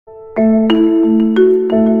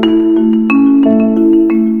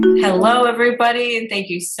Hello, everybody, and thank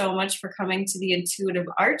you so much for coming to the Intuitive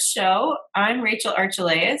Art Show. I'm Rachel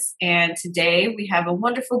Archelaus, and today we have a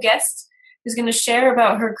wonderful guest who's going to share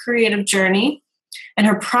about her creative journey and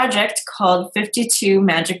her project called 52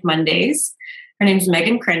 Magic Mondays. Her name's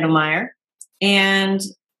Megan Crandallmeyer, and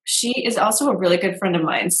she is also a really good friend of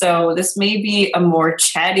mine. So this may be a more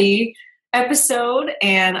chatty episode,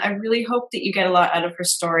 and I really hope that you get a lot out of her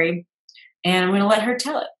story, and I'm going to let her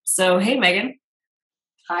tell it. So, hey, Megan.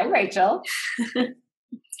 Hi, Rachel.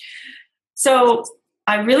 So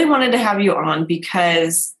I really wanted to have you on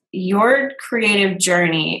because your creative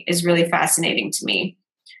journey is really fascinating to me.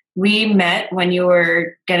 We met when you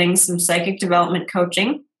were getting some psychic development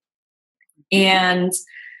coaching, and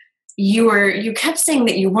you kept saying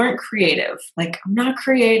that you weren't creative. Like, I'm not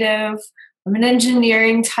creative. I'm an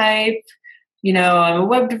engineering type. I'm a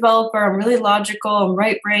web developer. I'm really logical. I'm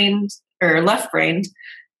right-brained or left-brained.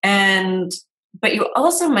 But you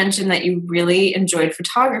also mentioned that you really enjoyed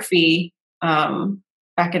photography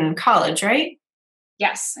back in college, right?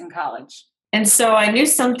 Yes, in college. And so I knew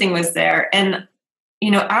something was there. And,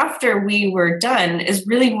 after we were done is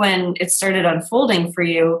really when it started unfolding for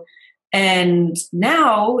you. And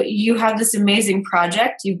now you have this amazing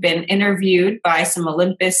project. You've been interviewed by some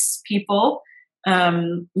Olympus people.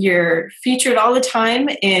 You're featured all the time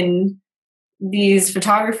in these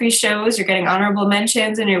photography shows. You're getting honorable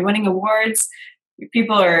mentions and you're winning awards.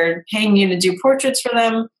 People are paying you to do portraits for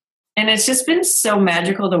them. And it's just been so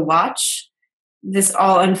magical to watch this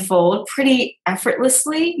all unfold pretty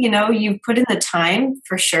effortlessly. You've put in the time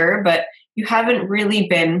for sure, but you haven't really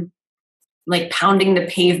been like pounding the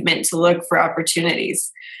pavement to look for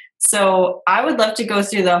opportunities. So I would love to go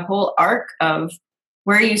through the whole arc of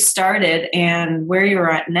where you started and where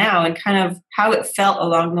you're at now and kind of how it felt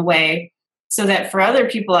along the way, so that for other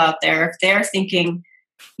people out there, if they're thinking,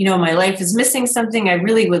 my life is missing something, I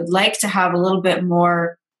really would like to have a little bit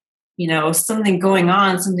more, something going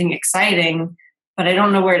on, something exciting, but I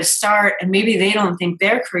don't know where to start, and maybe they don't think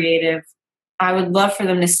they're creative. I would love for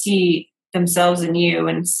them to see themselves in you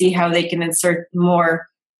and see how they can insert more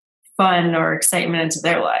fun or excitement into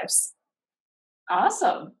their lives.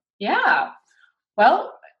 Awesome. Yeah.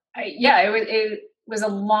 Well, it was a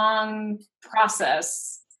long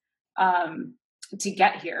process to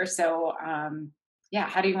get here. So,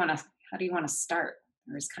 how do you want to start?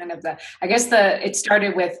 There's kind of it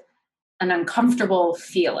started with an uncomfortable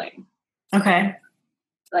feeling. Okay.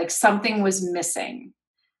 Like something was missing.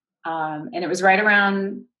 And it was right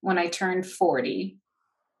around when I turned 40,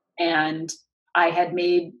 and I had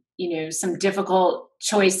made, some difficult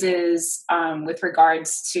choices with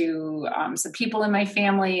regards to some people in my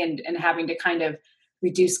family and having to kind of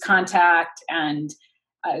reduce contact. And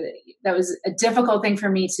that was a difficult thing for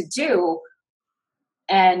me to do.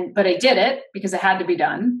 But I did it because it had to be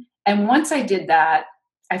done. And once I did that,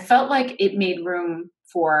 I felt like it made room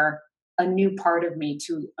for a new part of me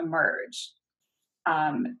to emerge.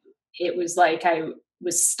 It was like I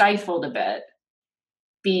was stifled a bit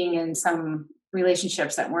being in some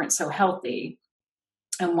relationships that weren't so healthy.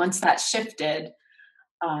 And once that shifted,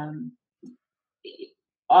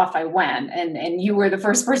 off I went. And you were the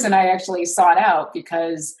first person I actually sought out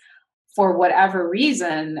because for whatever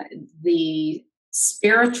reason, the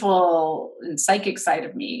spiritual and psychic side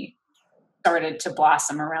of me started to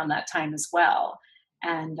blossom around that time as well.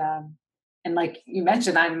 And like you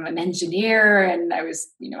mentioned, I'm an engineer, and I was,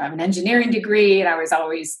 I have an engineering degree, and I was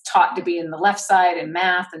always taught to be in the left side in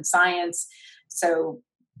math and science. So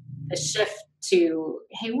the shift to,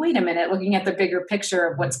 hey, wait a minute, looking at the bigger picture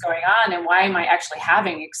of what's going on and why am I actually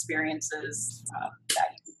having experiences that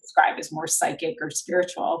you describe as more psychic or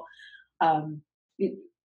spiritual, it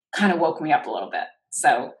kind of woke me up a little bit.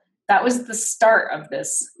 So that was the start of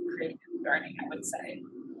this creative journey, I would say.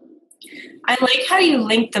 I like how you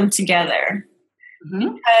link them together,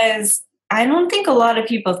 because I don't think a lot of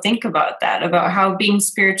people think about that, about how being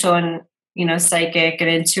spiritual and, psychic and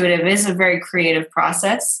intuitive is a very creative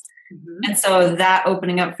process. And so that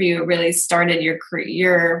opening up for you really started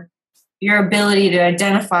your ability to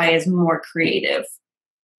identify as more creative.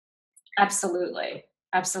 Absolutely.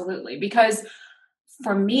 Absolutely. Because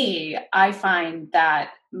for me, I find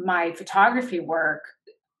that my photography work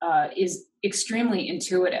is extremly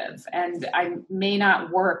intuitive, and I may not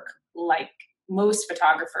work like most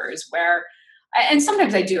photographers and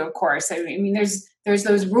sometimes I do, of course. I mean, there's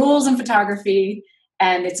those rules in photography,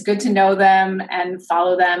 and it's good to know them and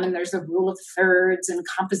follow them. And there's the rule of thirds and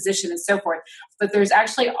composition and so forth. But there's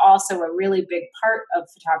actually also a really big part of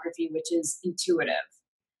photography, which is intuitive,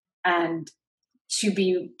 and to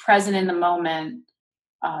be present in the moment,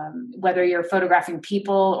 whether you're photographing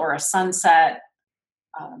people or a sunset,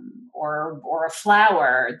 or a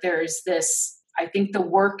flower. There's this, I think the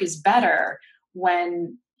work is better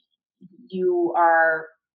when you are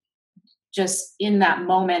just in that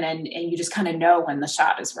moment and you just kind of know when the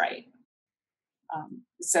shot is right.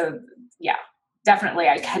 So yeah, definitely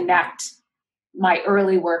I connect my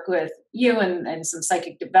early work with you and some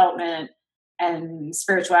psychic development and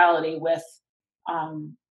spirituality with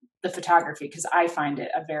the photography, because I find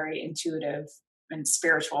it a very intuitive and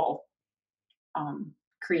spiritual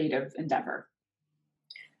creative endeavor.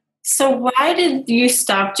 So why did you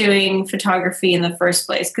stop doing photography in the first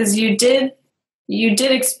place? Because you did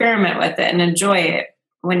experiment with it and enjoy it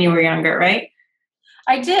when you were younger, right?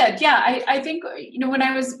 I did. Yeah. I think, when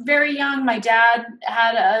I was very young, my dad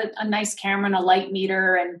had a nice camera and a light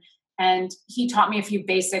meter, and he taught me a few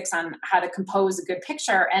basics on how to compose a good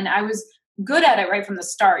picture. And I was good at it right from the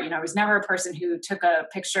start. I was never a person who took a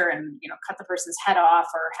picture and, cut the person's head off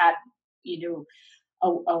or had,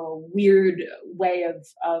 a weird way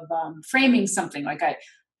of framing something. Like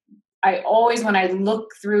I always, when I look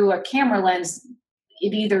through a camera lens,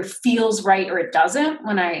 it either feels right or it doesn't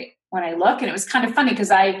when I look. And it was kind of funny because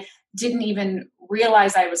I didn't even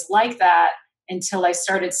realize I was like that until I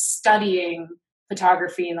started studying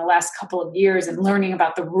photography in the last couple of years and learning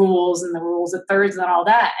about the rules and the rules of thirds and all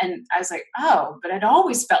that. And I was like, oh, but it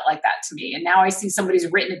always felt like that to me. And now I see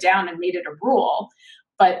somebody's written it down and made it a rule.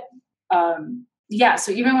 But yeah,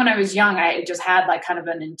 so even when I was young, I just had like kind of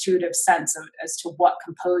an intuitive sense as to what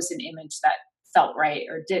composed an image that felt right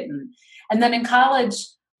or didn't. And then in college,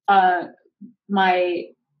 my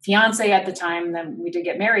fiance at the time, then we did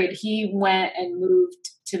get married, he went and moved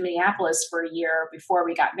to Minneapolis for a year before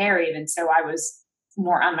we got married. And so I was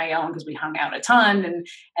more on my own because we hung out a ton.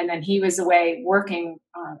 And then he was away working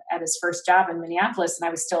at his first job in Minneapolis. And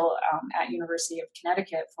I was still at University of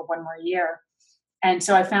Connecticut for one more year. And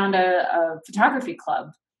so I found a photography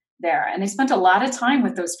club there, and I spent a lot of time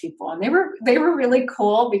with those people, and they were really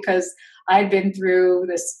cool because I'd been through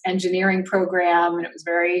this engineering program and it was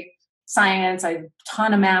very science. I had a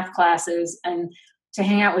ton of math classes, and to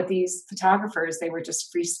hang out with these photographers, they were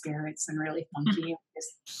just free spirits and really funky. We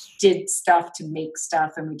just did stuff to make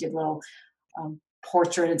stuff, and we did little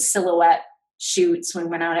portrait and silhouette shoots when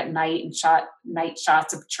we went out at night and shot night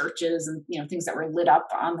shots of churches and things that were lit up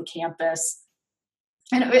on the campus.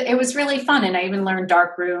 And it was really fun. And I even learned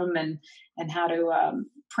darkroom and how to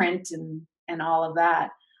print and all of that.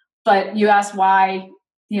 But you asked why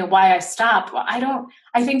I stopped. Well,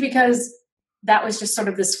 I think because that was just sort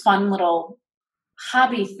of this fun little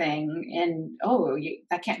hobby thing. And,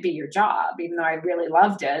 that can't be your job, even though I really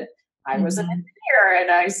loved it. I was an engineer. And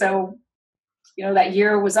that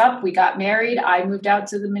year was up. We got married. I moved out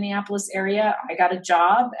to the Minneapolis area. I got a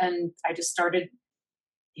job, and I just started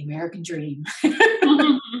the American dream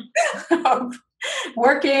of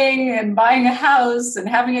working and buying a house and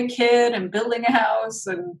having a kid and building a house.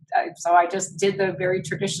 And so I just did the very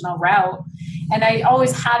traditional route. And I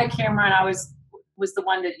always had a camera, and I was the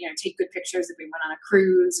one to, take good pictures if we went on a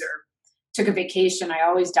cruise or took a vacation. I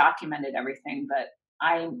always documented everything, but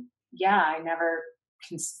I never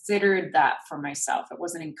considered that for myself. It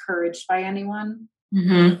wasn't encouraged by anyone.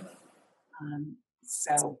 Mm-hmm.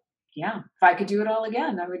 So yeah, if I could do it all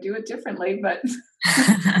again, I would do it differently, but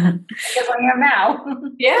I guess I am now.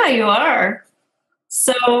 Yeah, you are.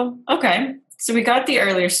 So, okay. So we got the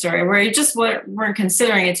earlier story where you just weren't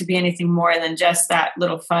considering it to be anything more than just that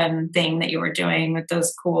little fun thing that you were doing with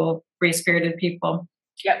those cool, free-spirited people.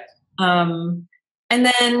 Yep. And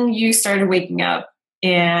then you started waking up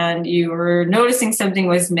and you were noticing something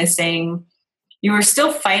was missing. You were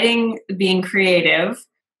still fighting being creative.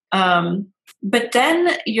 But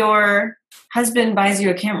then your husband buys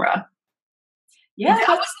you a camera. Yeah. That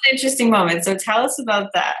was an interesting moment. So tell us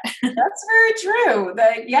about that. That's very true.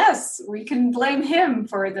 Yes, we can blame him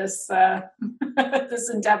for this this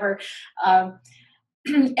endeavor. And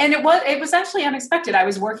it was actually unexpected. I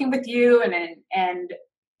was working with you, and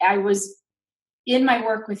I was in my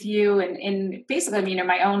work with you, and in basically,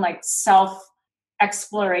 my own like self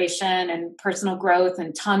exploration and personal growth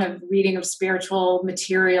and ton of reading of spiritual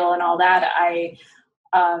material and all that.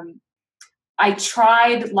 I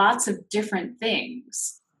tried lots of different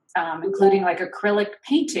things, including like acrylic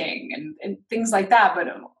painting and things like that, but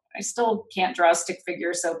I still can't draw a stick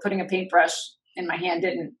figure. So putting a paintbrush in my hand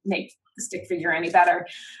didn't make the stick figure any better.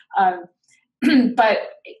 But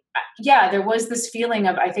yeah, there was this feeling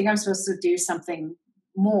of, I think I'm supposed to do something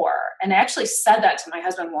more. And I actually said that to my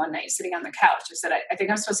husband one night sitting on the couch. I said, I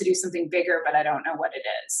think I'm supposed to do something bigger, but I don't know what it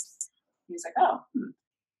is. He was like, oh.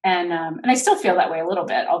 And I still feel that way a little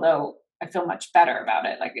bit, although I feel much better about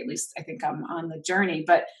it. Like, at least I think I'm on the journey.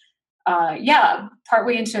 But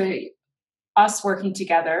partway into us working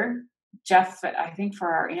together, Jeff, I think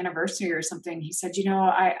for our anniversary or something, he said,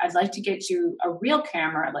 I'd like to get you a real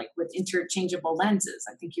camera, like with interchangeable lenses.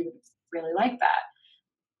 I think you would really like that.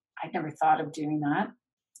 I'd never thought of doing that.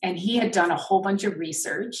 And he had done a whole bunch of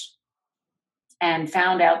research and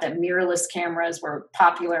found out that mirrorless cameras were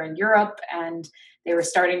popular in Europe, and they were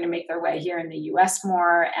starting to make their way here in the US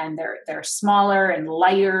more, and they're smaller and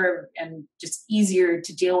lighter and just easier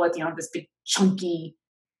to deal with. You don't have this big chunky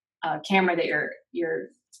camera that you're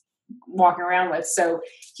walking around with. So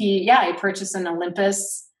he purchased an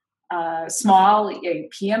Olympus small, a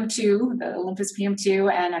PM2, the Olympus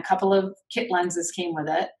PM2, and a couple of kit lenses came with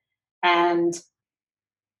it. And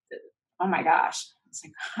oh my gosh, it's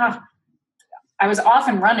like, I was off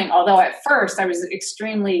and running, although at first I was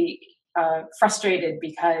extremely frustrated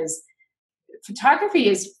because photography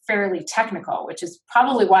is fairly technical, which is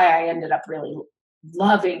probably why I ended up really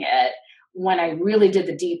loving it when I really did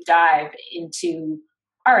the deep dive into,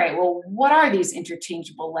 all right, well, what are these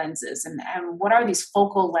interchangeable lenses and what are these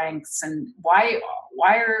focal lengths, and why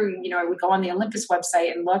are, I would go on the Olympus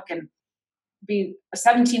website and look, and be a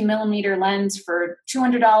 17 millimeter lens for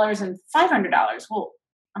 $200 and $500. Well,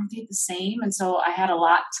 aren't they the same? And so I had a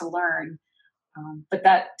lot to learn. But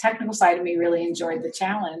that technical side of me really enjoyed the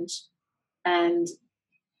challenge. And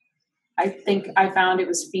I think I found it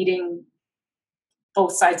was feeding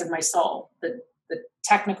both sides of my soul. The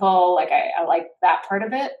technical, like I like that part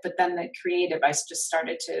of it, but then the creative, I just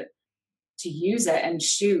started to use it and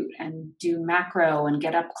shoot and do macro and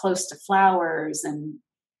get up close to flowers and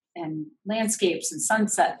landscapes and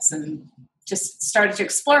sunsets, and just started to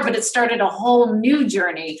explore. But it started a whole new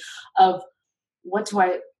journey of, what do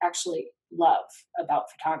I actually love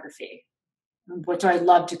about photography? What do I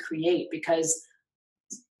love to create? Because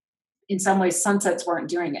in some ways sunsets weren't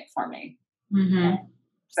doing it for me. Mm-hmm.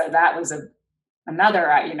 So that was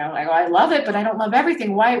another, I love it, but I don't love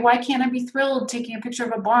everything. Why can't I be thrilled taking a picture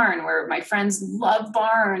of a barn, where my friends love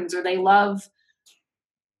barns, or they love,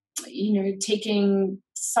 taking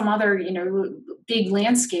some other, big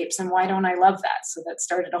landscapes, and why don't I love that? So that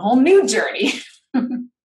started a whole new journey.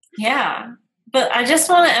 Yeah. But I just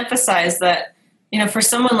want to emphasize that, for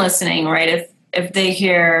someone listening, right, if they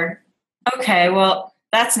hear, okay, well,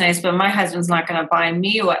 that's nice, but my husband's not going to buy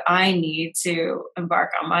me what I need to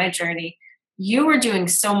embark on my journey. You were doing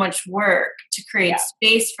so much work to create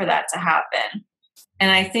space for that to happen.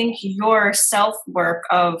 And I think your self-work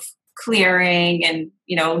of clearing and,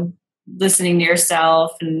 listening to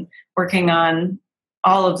yourself and working on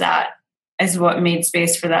all of that is what made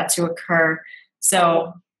space for that to occur.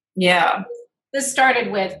 So, yeah. This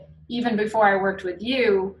started with, even before I worked with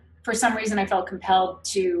you, for some reason I felt compelled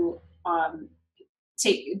to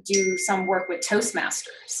do some work with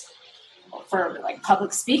Toastmasters for like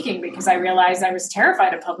public speaking, because I realized I was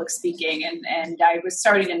terrified of public speaking, and I was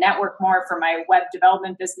starting to network more for my web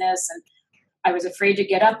development business, and I was afraid to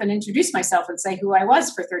get up and introduce myself and say who I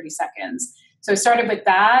was for 30 seconds. So I started with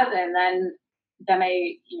that, and then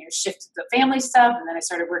I shifted the family stuff, and then I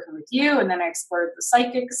started working with you, and then I explored the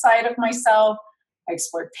psychic side of myself. I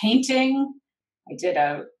explored painting. I did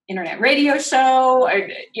a internet radio show.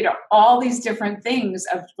 All these different things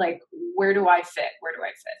of like, where do I fit? Where do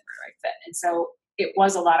I fit? And so it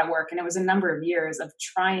was a lot of work, and it was a number of years of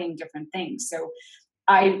trying different things. So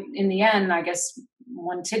in the end, I guess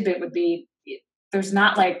one tidbit would be, there's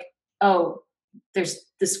not like, there's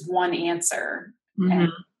this one answer. Mm-hmm.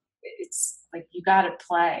 And it's like, you got to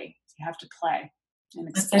play. You have to play. And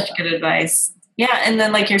that's such good advice. Yeah. And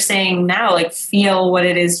then like you're saying now, like feel what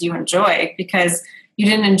it is you enjoy, because you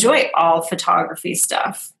didn't enjoy all photography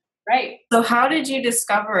stuff. Right. So how did you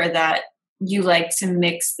discover that you like to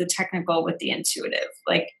mix the technical with the intuitive?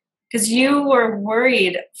 Like, because you were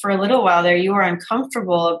worried for a little while there, you were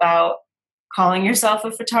uncomfortable about calling yourself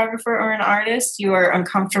a photographer or an artist. You were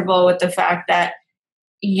uncomfortable with the fact that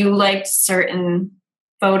you liked certain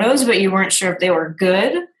photos, but you weren't sure if they were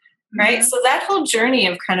good, right? Mm-hmm. So that whole journey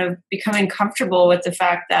of kind of becoming comfortable with the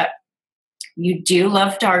fact that you do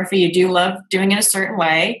love photography, you do love doing it a certain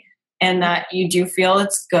way, and that you do feel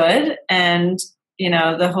it's good. And,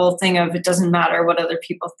 the whole thing of it doesn't matter what other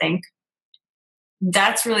people think.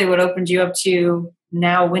 That's really what opened you up to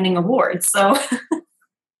now winning awards. So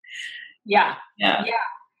Yeah.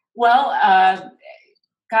 Well,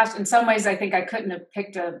 gosh, in some ways, I think I couldn't have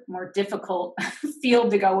picked a more difficult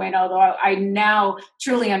field to go in, although I now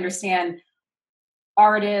truly understand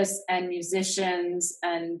artists and musicians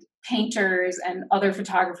and painters and other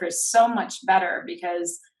photographers so much better,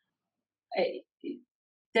 because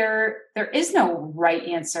there is no right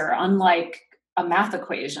answer, unlike a math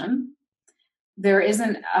equation. there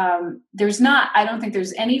isn't, I don't think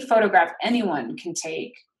there's any photograph anyone can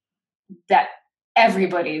take that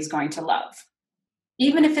everybody is going to love.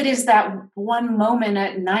 Even if it is that one moment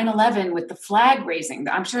at 9/11 with the flag raising.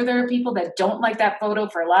 I'm sure there are people that don't like that photo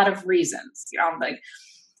for a lot of reasons. Like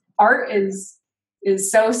art is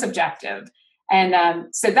so subjective. And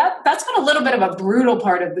so that's been a little bit of a brutal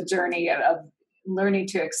part of the journey of learning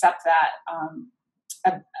to accept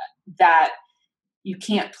that you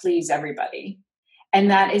can't please everybody. And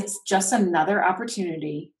that it's just another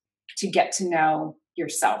opportunity to get to know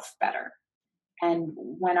yourself better. And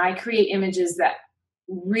when I create images that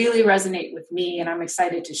really resonate with me and I'm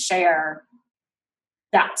excited to share,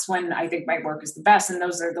 that's when I think my work is the best. And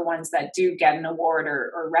those are the ones that do get an award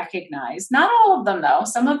or recognized. Not all of them, though.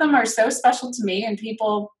 Some of them are so special to me and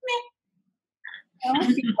people, a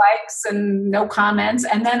few likes and no comments.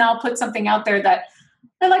 And then I'll put something out there that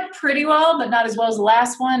I like pretty well, but not as well as the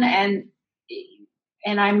last one. And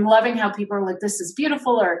I'm loving how people are like, this is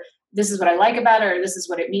beautiful, or this is what I like about it, or this is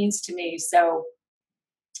what it means to me. So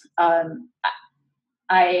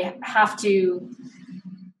I have to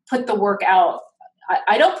put the work out.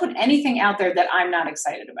 I don't put anything out there that I'm not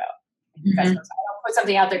excited about. Mm-hmm. I don't put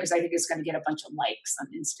something out there because I think it's going to get a bunch of likes on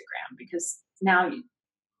Instagram, because now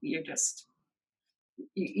you're just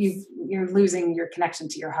you're losing your connection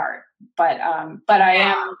to your heart. But I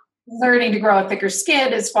am learning to grow a thicker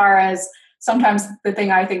skin, as far as sometimes the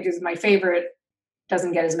thing I think is my favorite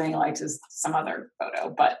doesn't get as many likes as some other photo.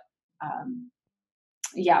 But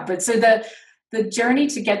but so the journey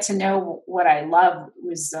to get to know what I love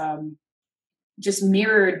was just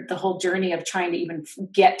mirrored the whole journey of trying to even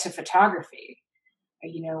get to photography.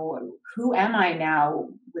 Who am I now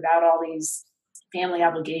without all these family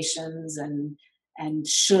obligations and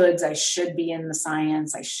shoulds? I should be in the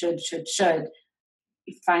science. I should.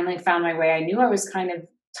 Finally found my way. I knew I was kind of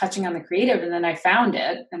touching on the creative, and then I found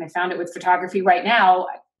it, and I found it with photography right now.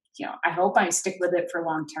 I hope I stick with it for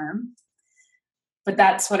long term, but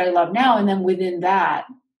that's what I love now. And then within that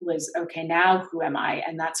was, okay, now who am I?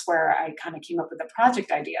 And that's where I kind of came up with a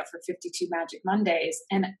project idea for 52 Magic Mondays.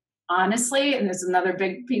 And honestly, and there's another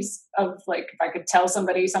big piece of, like, if I could tell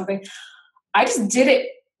somebody something, I just did it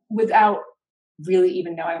without really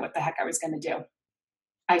even knowing what the heck I was going to do.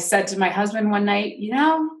 I said to my husband one night,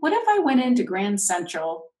 what if I went into Grand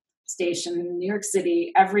Central Station in New York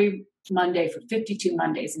City every Monday for 52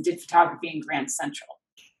 Mondays and did photography in Grand Central?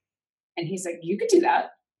 And he's like, you could do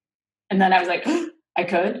that. And then I was like, I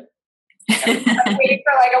could. I was waiting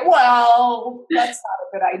for well, that's not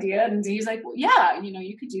a good idea. And he's like, well, yeah,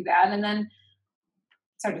 you could do that. And then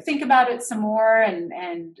started to think about it some more. And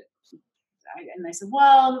I said,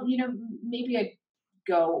 well, maybe I'd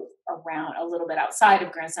go around a little bit outside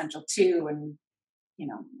of Grand Central too. And,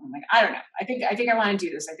 I'm like, I don't know. I think I want to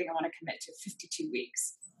do this. I think I want to commit to 52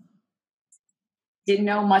 weeks. Didn't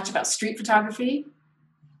know much about street photography.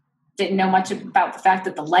 Didn't know much about the fact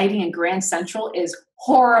that the lighting in Grand Central is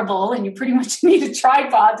horrible and you pretty much need a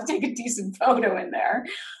tripod to take a decent photo in there.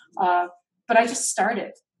 But I just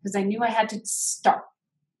started because I knew I had to start.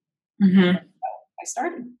 Mm-hmm. So I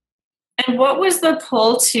started. And what was the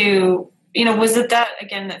pull to, was it that,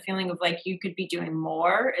 again, that feeling of like you could be doing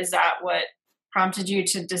more? Is that what prompted you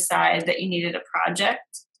to decide that you needed a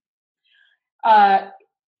project?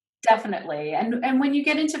 Definitely. And when you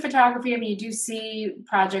get into photography, you do see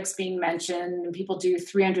projects being mentioned, and people do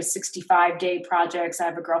 365-day projects. I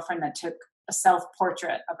have a girlfriend that took a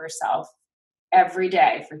self-portrait of herself every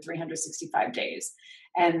day for 365 days.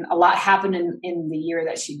 And a lot happened in the year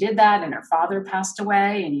that she did that, and her father passed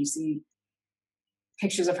away, and you see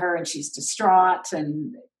pictures of her and she's distraught.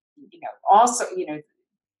 And, also,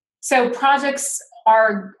 so projects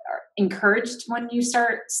are encouraged when you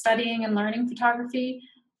start studying and learning photography.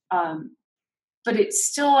 But it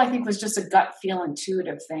still, I think, was just a gut feel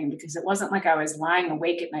intuitive thing, because it wasn't like I was lying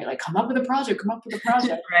awake at night, like, come up with a project.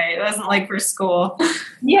 Right. It wasn't like for school.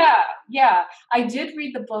 Yeah. I did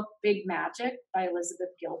read the book Big Magic by Elizabeth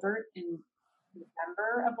Gilbert in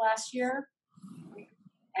November of last year.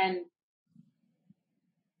 And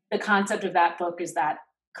the concept of that book is that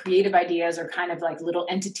creative ideas are kind of like little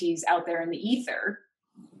entities out there in the ether,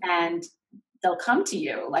 and they'll come to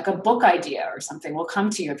you, like a book idea or something will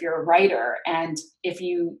come to you if you're a writer. And if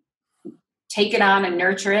you take it on and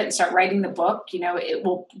nurture it and start writing the book, it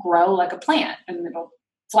will grow like a plant, and it'll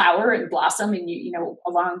flower and blossom, and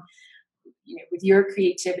along, with your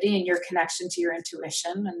creativity and your connection to your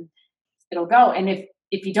intuition, and it'll go. And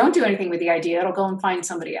if you don't do anything with the idea, it'll go and find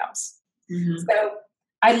somebody else. Mm-hmm. So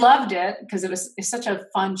I loved it because it's such a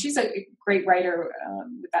fun, she's a great writer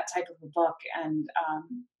with that type of a book. And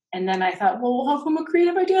And then I thought, well, how come a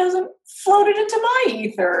creative idea hasn't floated into my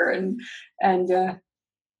ether? And then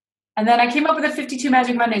I came up with the 52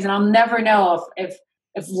 Magic Mondays, and I'll never know if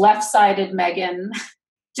left-sided Megan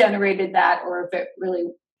generated that, or if it really,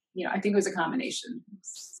 I think it was a combination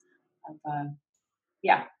of,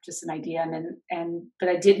 just an idea, but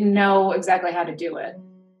I didn't know exactly how to do it.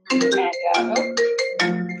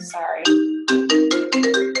 And, sorry.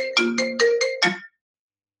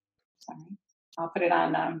 I'll put it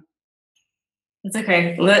on. It's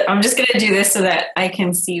okay. I'm just going to do this so that I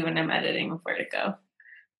can see when I'm editing where to go.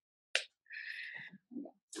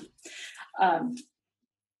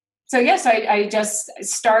 So yes, I just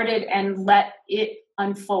started and let it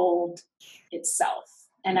unfold itself.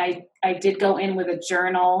 And I did go in with a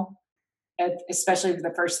journal, especially for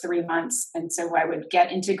the first 3 months. And so I would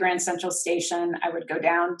get into Grand Central Station. I would go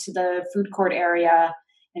down to the food court area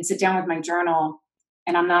and sit down with my journal.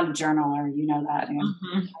 And I'm not a journaler, you know that. And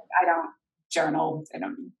I don't journal, and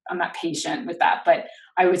I'm not patient with that. But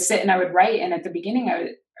I would sit and I would write. And at the beginning,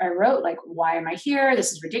 I wrote, like, why am I here?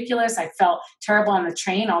 This is ridiculous. I felt terrible on the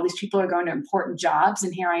train. All these people are going to important jobs.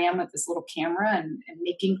 And here I am with this little camera and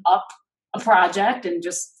making up a project and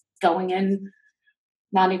just going in,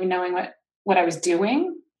 not even knowing what I was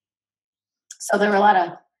doing. So there were a lot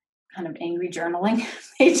of kind of angry journaling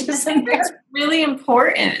pages in there. It's really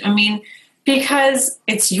important. I mean, because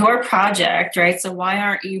it's your project, right? So why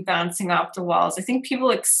aren't you bouncing off the walls? I think people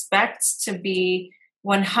expect to be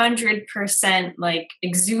 100% like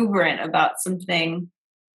exuberant about something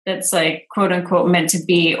that's like quote unquote meant to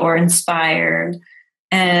be or inspired.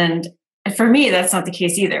 And for me, that's not the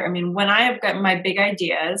case either. I mean, when I have got my big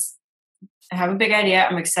ideas, I have a big idea,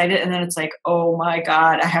 I'm excited, and then it's like, oh my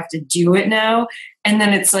God, I have to do it now. And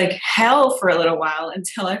then it's like hell for a little while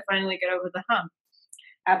until I finally get over the hump.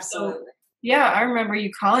 Absolutely. So, yeah, I remember you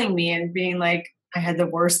calling me and being like, I had the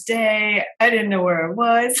worst day. I didn't know where I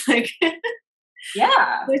was. Like,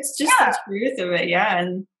 yeah, it's just the truth of it. Yeah.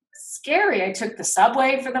 And scary. I took the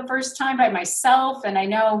subway for the first time by myself. And I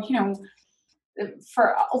know,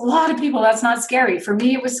 for a lot of people, that's not scary. For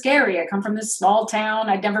me, it was scary. I come from this small town.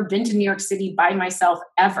 I'd never been to New York City by myself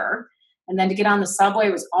ever. And then to get on the subway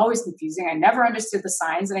was always confusing. I never understood the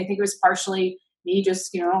signs. And I think it was partially me just,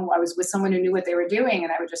 I was with someone who knew what they were doing,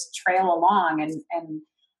 and I would just trail along. And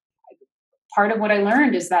part of what I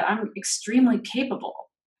learned is that I'm extremely capable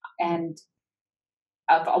and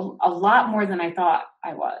of a lot more than I thought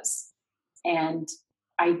I was. And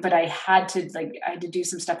but I had to do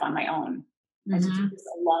some stuff on my own. I had to do this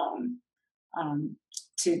alone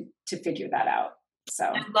to figure that out. So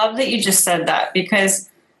I love that you just said that, because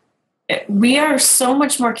we are so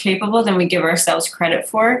much more capable than we give ourselves credit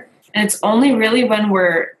for. And it's only really when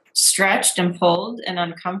we're stretched and pulled and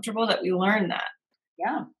uncomfortable that we learn that.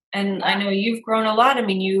 Yeah. And I know you've grown a lot. I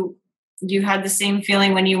mean, you had the same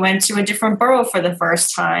feeling when you went to a different borough for the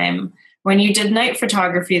first time, when you did night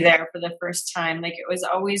photography there for the first time. Like, it was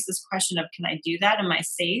always this question of, can I do that? Am I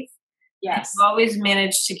safe? Yes. You've always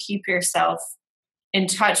managed to keep yourself in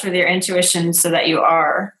touch with your intuition so that you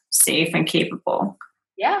are safe and capable.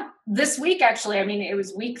 Yeah. This week, actually, I mean, it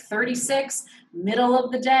was week 36, middle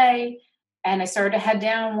of the day. And I started to head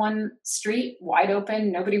down one street, wide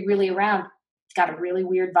open, nobody really around. Got a really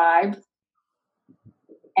weird vibe.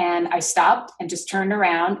 And I stopped and just turned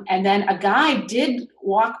around. And then a guy did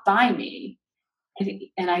walk by me.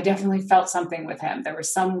 And I definitely felt something with him. There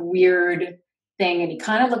was some weird thing. And he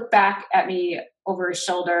kind of looked back at me over his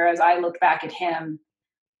shoulder as I looked back at him.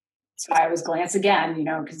 So I always glance again,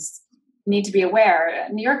 because you need to be aware.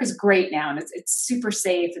 New York is great now, and it's super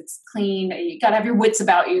safe. It's clean. You got to have your wits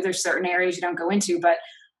about you. There's certain areas you don't go into, but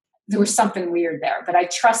there was something weird there. But I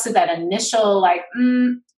trusted that initial,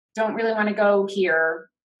 don't really want to go here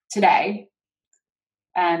today.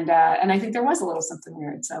 And I think there was a little something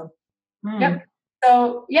weird. So, Yep.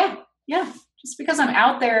 So yeah. Just because I'm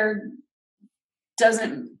out there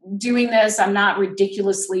doing this, I'm not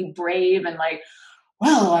ridiculously brave and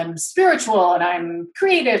I'm spiritual and I'm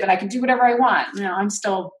creative and I can do whatever I want. I'm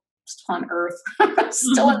still on Earth,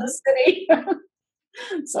 still in the city.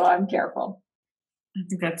 So I'm careful. I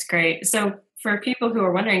think that's great. So for people who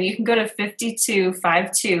are wondering, you can go to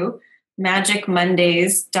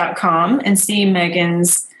 5252magicmondays.com and see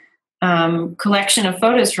Megan's collection of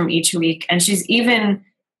photos from each week. And she's even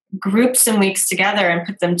grouped some weeks together and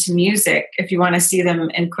put them to music if you want to see them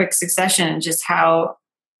in quick succession, just how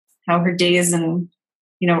her days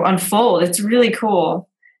unfold. It's really cool.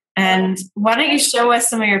 And why don't you show us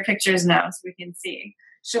some of your pictures now so we can see?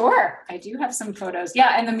 Sure. I do have some photos.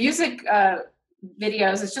 Yeah. And the music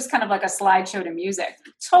videos, it's just kind of like a slideshow to music.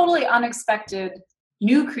 Totally unexpected,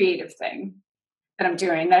 new creative thing that I'm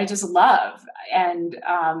doing that I just love. And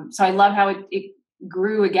so I love how it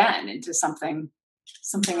grew again into something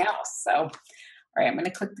else. So, all right, I'm going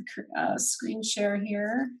to click the screen share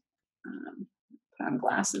here. Put on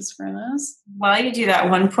glasses for this. While you do that,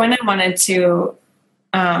 one point I wanted to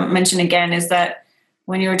mention again is that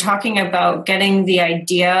when you were talking about getting the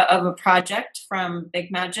idea of a project from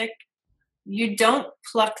Big Magic, you don't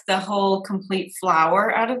pluck the whole complete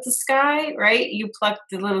flower out of the sky, right? You pluck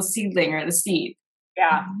the little seedling or the seed.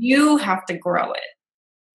 Yeah. You have to grow it.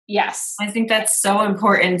 Yes. I think that's so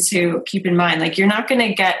important to keep in mind. Like, you're not going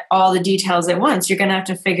to get all the details at once. You're going to have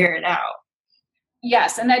to figure it out.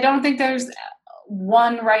 Yes. And I don't think there's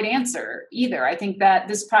one right answer either. I think that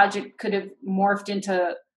this project could have morphed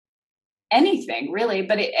into anything really,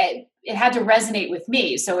 but it had to resonate with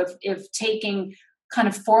me. So if taking kind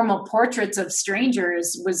of formal portraits of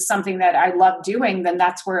strangers was something that I loved doing, then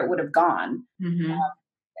that's where it would have gone. Mm-hmm.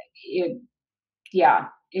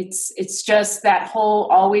 It's just that whole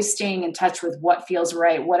always staying in touch with what feels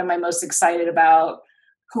right. What am I most excited about?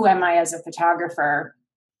 Who am I as a photographer?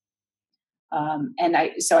 And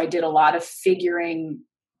I did a lot of figuring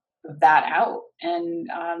that out, and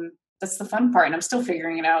that's the fun part. And I'm still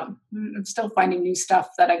figuring it out. I'm still finding new stuff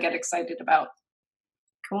that I get excited about.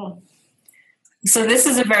 Cool. So this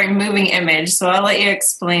is a very moving image, so I'll let you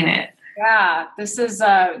explain it. Yeah, this is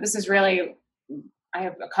really, I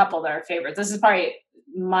have a couple that are favorites. This is probably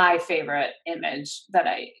my favorite image that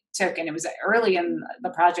I took, and it was early in the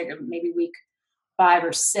project, maybe week 5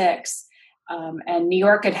 or 6. And New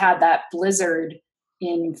York had that blizzard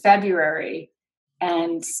in February,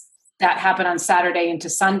 and that happened on Saturday into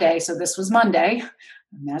Sunday. So this was Monday,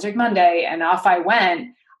 Magic Monday, and off I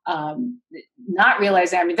went, not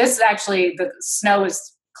realizing, I mean, this is actually, the snow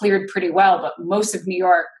is cleared pretty well, but most of New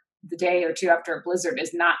York, the day or two after a blizzard,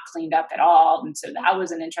 is not cleaned up at all. And so that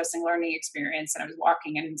was an interesting learning experience. And I was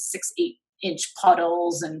walking in 6-8 inch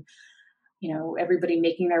puddles, and everybody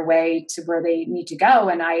making their way to where they need to go.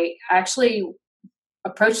 And I actually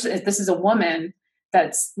approached it. This is a woman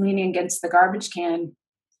that's leaning against the garbage can.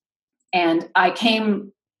 And I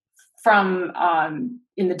came from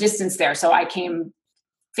in the distance there. So I came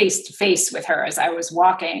face to face with her as I was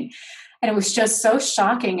walking. And it was just so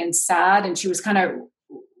shocking and sad. And she was kind of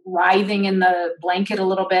writhing in the blanket a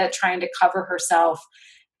little bit, trying to cover herself.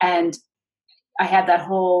 And I had that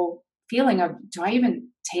whole feeling of, do I even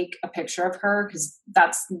take a picture of her? Because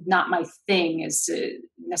that's not my thing, is to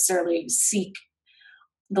necessarily seek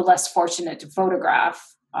the less fortunate to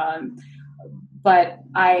photograph. But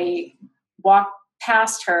I walked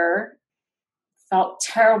past her, felt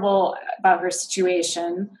terrible about her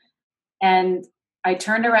situation, and I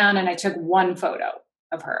turned around and I took one photo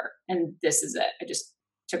of her. And this is it. I just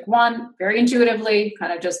took one very intuitively,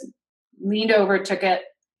 kind of just leaned over, took it,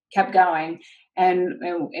 kept going. And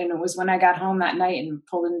it was when I got home that night and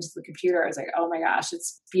pulled it into the computer, I was like, oh my gosh,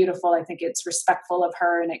 it's beautiful. I think it's respectful of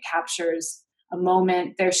her, and it captures a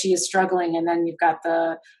moment. There she is struggling. And then you've got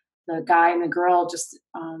the guy and the girl just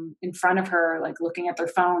in front of her, like looking at their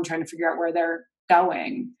phone, trying to figure out where they're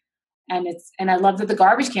going. And I love that the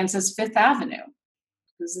garbage can says Fifth Avenue,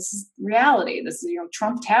 because this is reality. This is,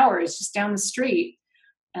 Trump Tower is just down the street.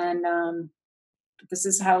 And this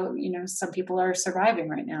is how, some people are surviving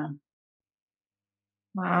right now.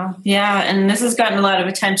 Wow. Yeah. And this has gotten a lot of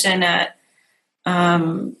attention at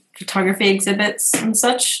photography exhibits and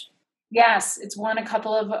such. Yes. It's won a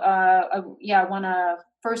couple of, won a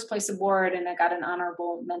first place award, and I got an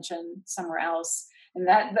honorable mention somewhere else. And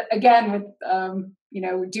that, again,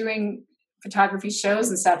 with, doing photography shows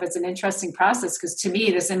and stuff, it's an interesting process, because to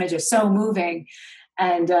me, this image is so moving.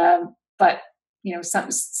 And, but,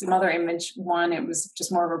 some other image won, it was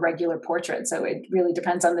just more of a regular portrait. So it really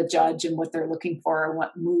depends on the judge and what they're looking for and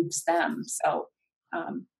what moves them. So,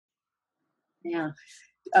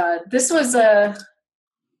 this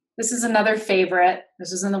is another favorite.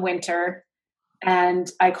 This was in the winter, and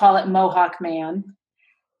I call it Mohawk Man.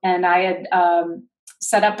 And I had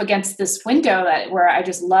set up against this window where I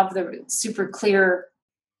just love the super clear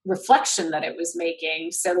reflection that it was making.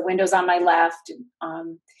 So the window's on my left,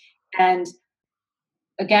 and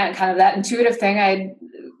again, kind of that intuitive thing. I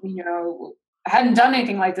hadn't done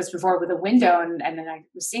anything like this before with a window, and then I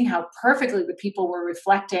was seeing how perfectly the people were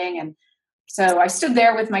reflecting. And so I stood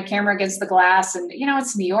there with my camera against the glass, and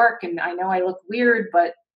it's New York, and I know I look weird,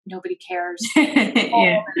 but nobody cares. Yeah.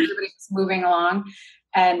 Everybody's just moving along.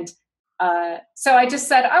 And so I just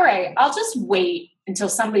said, all right, I'll just wait until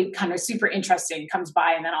somebody kind of super interesting comes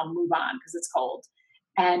by, and then I'll move on because it's cold.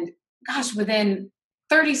 And gosh, within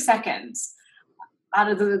 30 seconds, out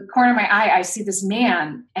of the corner of my eye, I see this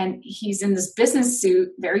man, and he's in this business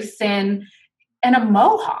suit, very thin, and a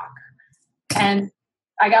mohawk. And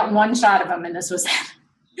I got one shot of him, and this was it.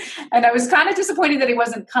 And I was kind of disappointed that he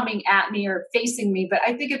wasn't coming at me or facing me, but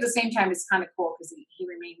I think at the same time it's kind of cool because he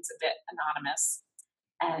remains a bit anonymous.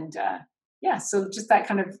 And so just that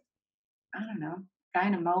kind of, I don't know, guy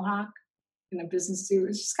in a mohawk in a business suit.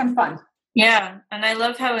 It's just kind of fun. Yeah. And I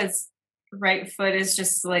love how his right foot is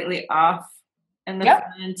just slightly off in the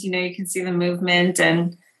front. You can see the movement.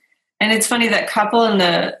 And it's funny, that couple in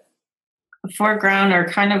the foreground are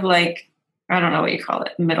kind of like, I don't know what you call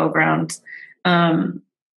it, middle ground.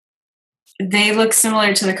 They look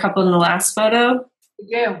similar to the couple in the last photo.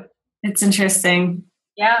 They do. It's interesting.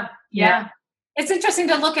 Yeah. It's interesting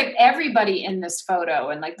to look at everybody in this photo,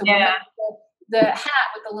 and like the woman with the hat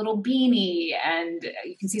with the little beanie, and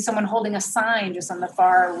you can see someone holding a sign just on the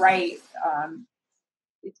far right.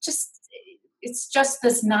 It's just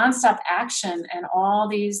this nonstop action, and all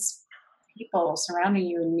these people surrounding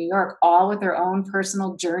you in New York, all with their own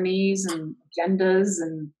personal journeys and agendas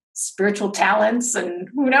and spiritual talents, and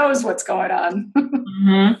who knows what's going on.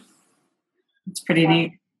 Mm-hmm. It's pretty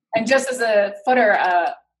neat. And just as a footer,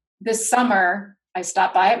 this summer, I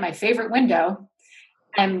stopped by at my favorite window,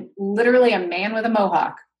 and literally a man with a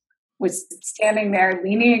mohawk was standing there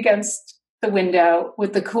leaning against the window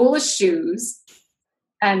with the coolest shoes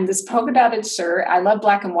and this polka dotted shirt. I love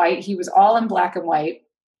black and white. He was all in black and white,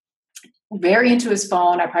 very into his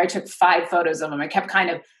phone. I probably took 5 photos of him. I kept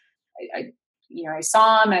kind of, I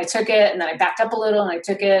saw him and I took it, and then I backed up a little and I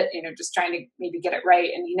took it, just trying to maybe get it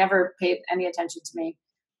right. And he never paid any attention to me.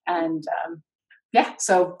 And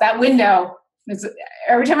so that window is,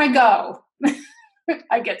 every time I go,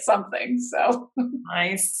 I get something. So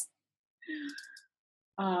nice.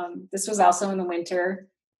 This was also in the winter.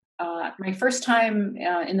 My first time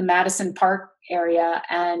in the Madison Park area,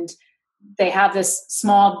 and they have this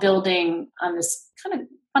small building on this kind of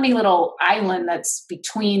funny little island that's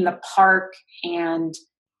between the park and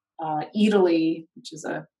Italy, which is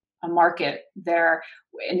a market there.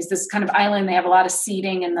 And it's this kind of island. They have a lot of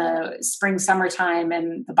seating in the spring, summertime,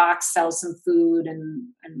 and the box sells some food and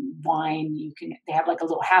wine. They have like a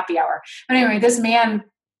little happy hour. But anyway, this man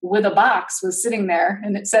with a box was sitting there,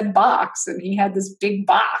 and it said box, and he had this big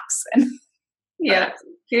box. And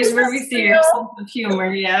here's where we see your sense of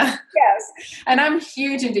humor. Yeah. Yes. And I'm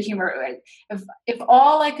huge into humor. If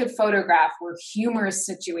all I could photograph were humorous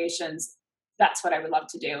situations, that's what I would love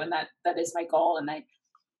to do. And that is my goal. And I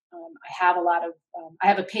have a lot of, I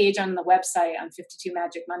have a page on the website on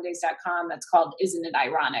 52magicmondays.com that's called Isn't It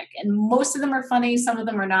Ironic? And most of them are funny. Some of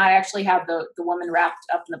them are not. I actually have the woman wrapped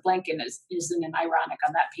up in the blanket Isn't It Ironic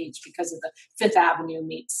on that page because of the Fifth Avenue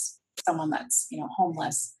meets someone that's,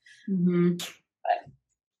 homeless. Mm-hmm.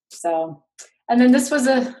 And then this was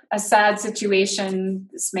a sad situation.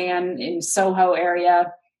 This man in Soho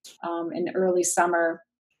area in early summer,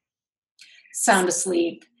 sound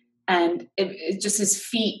asleep. And it just, his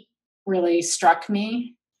feet really struck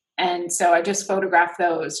me. And so I just photographed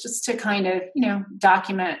those just to kind of,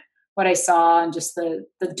 document what I saw and just the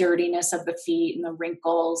dirtiness of the feet and the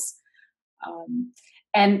wrinkles.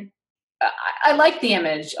 And I liked the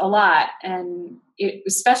image a lot, and it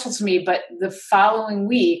was special to me. But the following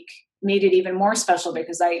week made it even more special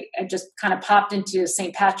because I just kind of popped into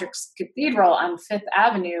St. Patrick's Cathedral on Fifth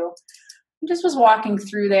Avenue. I just was walking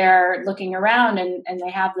through there, looking around, and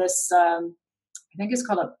they have this, I think it's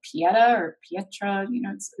called a Pieta or Pietra,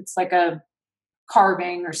 it's like a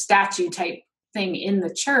carving or statue type thing in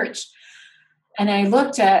the church. And I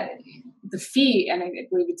looked at the feet, and I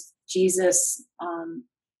believe it's Jesus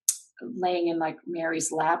laying in like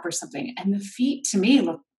Mary's lap or something. And the feet to me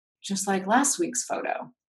look just like last week's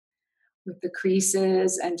photo with the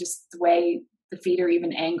creases and just the way the feet are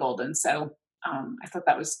even angled. And so I thought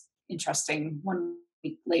that was interesting 1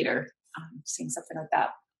 week later, seeing something like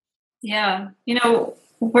that. Yeah.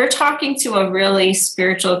 We're talking to a really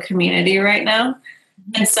spiritual community right now.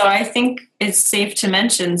 And so I think it's safe to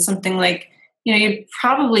mention something like, you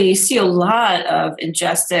probably see a lot of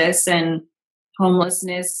injustice and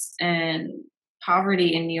homelessness and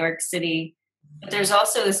poverty in New York City. But there's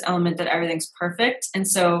also this element that everything's perfect. And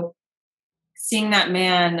so seeing that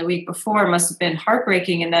man the week before must have been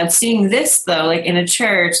heartbreaking. And then seeing this, though, like in a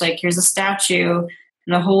church, like here's a statue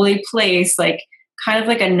in a holy place, like kind of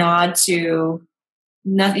like a nod to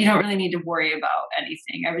nothing. You don't really need to worry about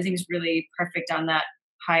anything. Everything's really perfect on that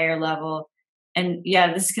higher level. And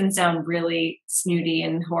yeah, this can sound really snooty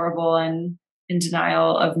and horrible and in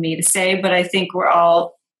denial of me to say, but I think we're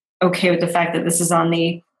all okay with the fact that this is on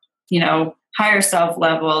the, higher self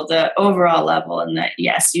level, the overall level, and that,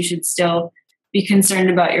 yes, you should still be concerned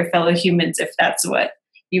about your fellow humans if that's what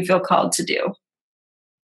you feel called to do.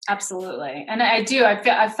 Absolutely. And I do.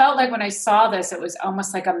 I felt like when I saw this, it was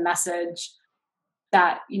almost like a message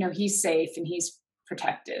that, he's safe and he's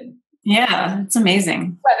protected. Yeah, it's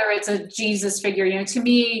amazing. Whether it's a Jesus figure, to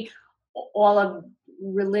me, all of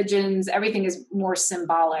religions, everything is more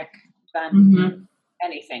symbolic than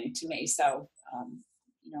anything to me. So,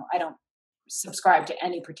 I don't subscribe to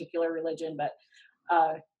any particular religion, but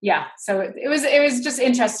yeah. So it was just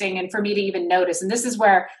interesting, and for me to even notice. And this is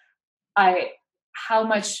where how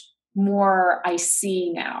much more I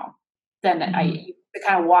see now than I used to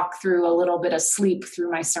kind of walk through a little bit of sleep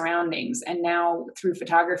through my surroundings. And now through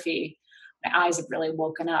photography, my eyes have really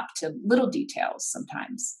woken up to little details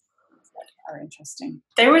sometimes that are interesting.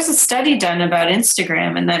 There was a study done about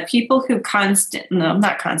Instagram, and that people who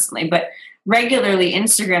not constantly, but regularly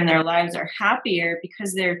Instagram their lives are happier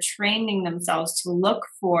because they're training themselves to look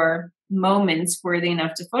for moments worthy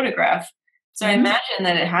enough to photograph. So I imagine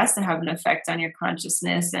that it has to have an effect on your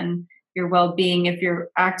consciousness and your well-being if you're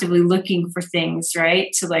actively looking for things,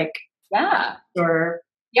 right? To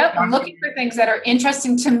I'm looking for things that are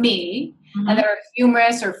interesting to me and that are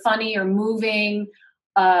humorous or funny or moving.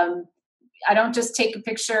 I don't just take a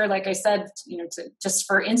picture, like I said, just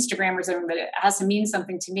for Instagram or something, but it has to mean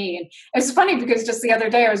something to me. And it's funny because just the other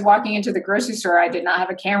day I was walking into the grocery store. I did not have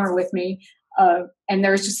a camera with me. And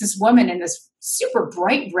there was just this woman in this super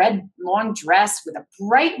bright red long dress with a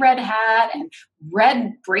bright red hat and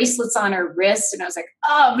red bracelets on her wrists. And I was like,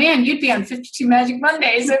 oh man, you'd be on 52 Magic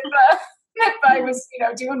Mondays if I was,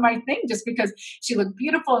 doing my thing, just because she looked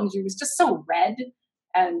beautiful and she was just so red.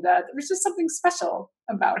 And there was just something special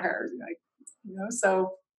about her.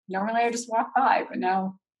 So normally I just walk by, but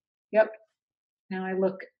now I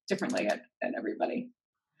look differently at everybody.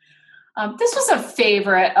 This was a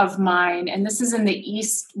favorite of mine, and this is in the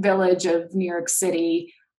East Village of New York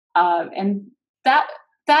City. And that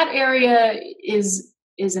area is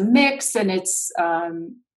a mix, and it's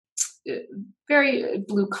very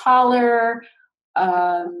blue collar.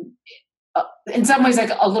 In some ways,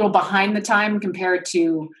 like a little behind the time compared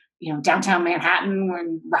to downtown Manhattan,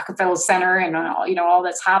 when Rockefeller Center and all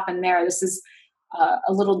that's happened there. This is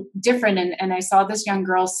a little different. And I saw this young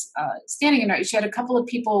girl standing in her. She had a couple of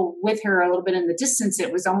people with her a little bit in the distance.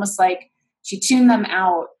 It was almost like she tuned them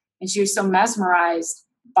out, and she was so mesmerized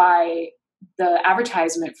by the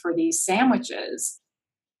advertisement for these sandwiches.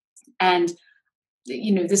 And,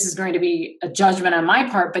 this is going to be a judgment on my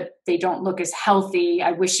part, but they don't look as healthy.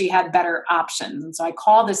 I wish she had better options. And so I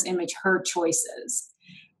call this image Her Choices,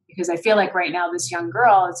 because I feel like right now this young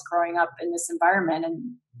girl is growing up in this environment,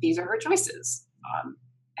 and these are her choices.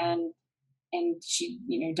 And she,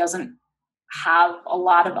 doesn't have a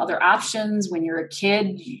lot of other options. When you're a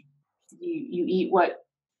kid, you eat what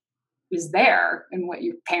is there and what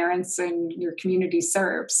your parents and your community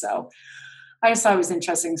serve. So I just thought it was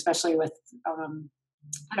interesting, especially with,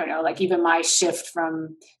 I don't know, like even my shift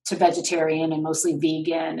to vegetarian and mostly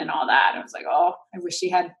vegan and all that. I was like, oh, I wish she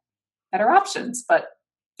had better options, but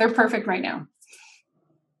they're perfect right now.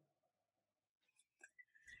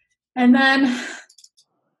 And then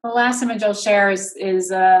the last image I'll share is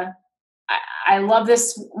I love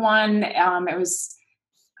this one. It was,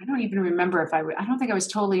 I don't even remember I don't think I was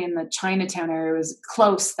totally in the Chinatown area. It was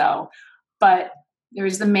close though, but there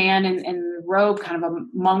was the man in the robe, kind of a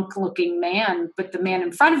monk looking man, but the man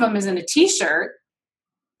in front of him is in a t-shirt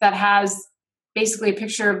that has basically a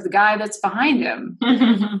picture of the guy that's behind him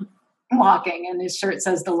walking, and his shirt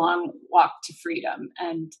says The Long Walk to Freedom.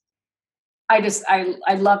 And I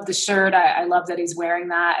love the shirt. I love that he's wearing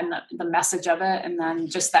that and the message of it. And then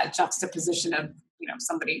just that juxtaposition of,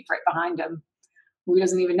 somebody right behind him who he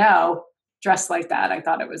doesn't even know dressed like that. I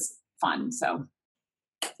thought it was fun. So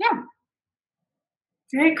yeah.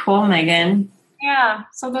 Very cool, Megan. Yeah.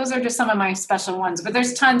 So those are just some of my special ones, but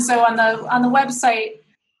there's tons. So on the website,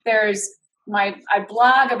 there's I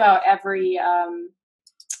blog about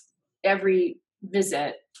every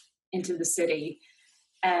visit into the city.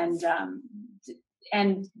 And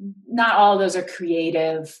not all of those are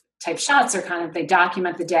creative type shots. Are kind of, they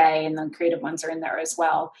document the day, and then creative ones are in there as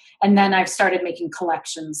well. And then I've started making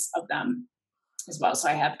collections of them as well. So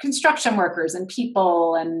I have construction workers and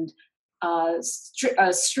people and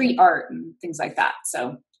street art and things like that.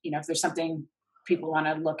 So, if there's something people want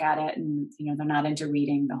to look at it and, they're not into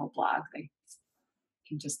reading the whole blog, they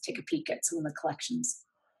can just take a peek at some of the collections.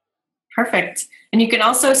 Perfect. And you can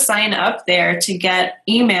also sign up there to get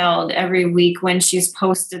emailed every week when she's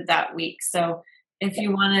posted that week. So if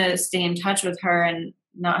you want to stay in touch with her and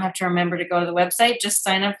not have to remember to go to the website, just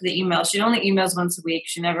sign up for the email. She only emails once a week.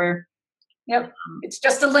 She never Yep. It's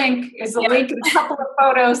just a link. It's a link and a couple of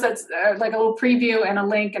photos. That's like a little preview and a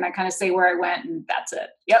link. And I kind of say where I went and that's it.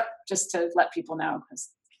 Yep. Just to let people know.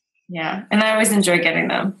 Yeah. And I always enjoy getting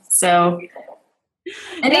them. So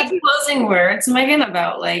any closing words, Megan,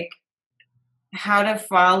 about like how to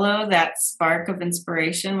follow that spark of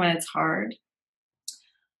inspiration when it's hard?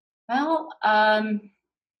 Well,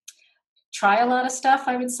 try a lot of stuff,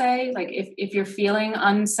 I would say. Like if you're feeling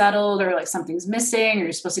unsettled or like something's missing or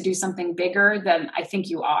you're supposed to do something bigger, then I think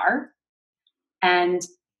you are. And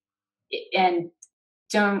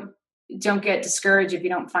don't get discouraged if you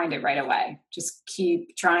don't find it right away. Just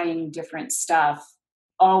keep trying different stuff,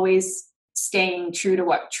 always staying true to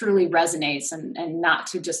what truly resonates and not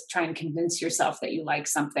to just try and convince yourself that you like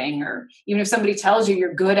something, or even if somebody tells you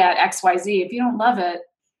you're good at XYZ, if you don't love it,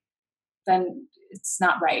 then it's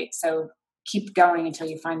not right. So keep going until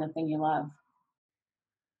you find the thing you love.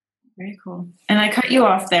 Very cool. And I cut you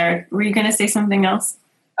off there. Were you going to say something else?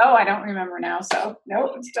 Oh, I don't remember now. So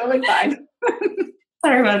no, it's totally fine.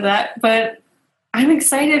 Sorry about that, but I'm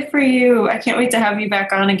excited for you. I can't wait to have you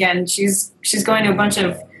back on again. She's going to a bunch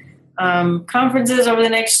of conferences over the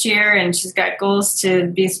next year, and she's got goals to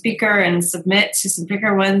be a speaker and submit to some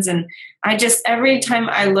bigger ones. And I just, every time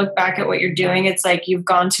I look back at what you're doing, it's like you've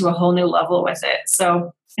gone to a whole new level with it.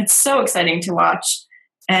 So it's so exciting to watch.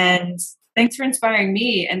 And thanks for inspiring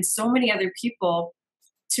me and so many other people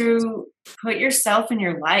to put yourself in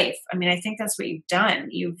your life. I mean, I think that's what you've done.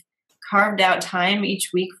 You've carved out time each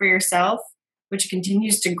week for yourself, which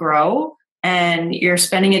continues to grow, and you're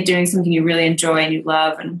spending it doing something you really enjoy and you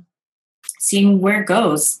love and seeing where it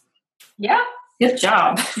goes. Yeah. Good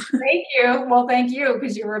job. Thank you. Well, thank you,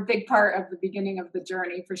 because you were a big part of the beginning of the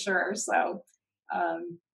journey for sure. So,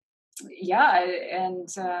 I'm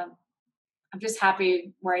just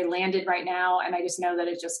happy where I landed right now. And I just know that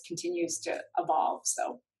it just continues to evolve.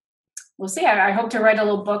 So we'll see. I hope to write a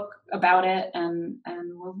little book about it, and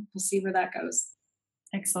we'll see where that goes.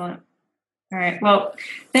 Excellent. All right. Well,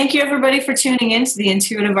 thank you everybody for tuning in to the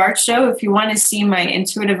Intuitive Art Show. If you want to see my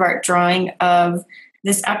intuitive art drawing of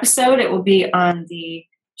this episode, it will be on the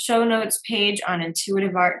show notes page on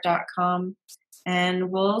intuitiveart.com.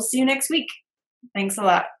 And we'll see you next week. Thanks a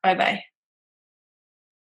lot. Bye-bye.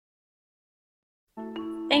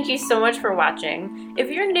 Thank you so much for watching. If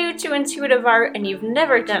you're new to intuitive art and you've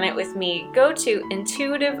never done it with me, go to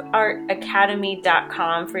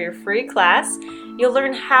intuitiveartacademy.com for your free class. You'll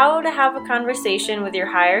learn how to have a conversation with your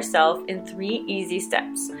higher self in 3 easy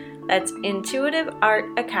steps. That's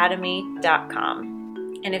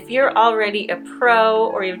intuitiveartacademy.com. And if you're already a pro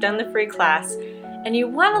or you've done the free class and you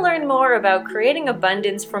want to learn more about creating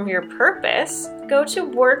abundance from your purpose, go to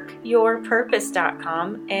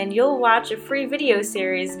workyourpurpose.com and you'll watch a free video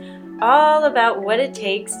series all about what it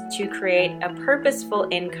takes to create a purposeful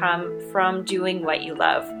income from doing what you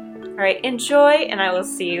love. All right, enjoy, and I will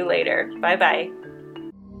see you later. Bye-bye.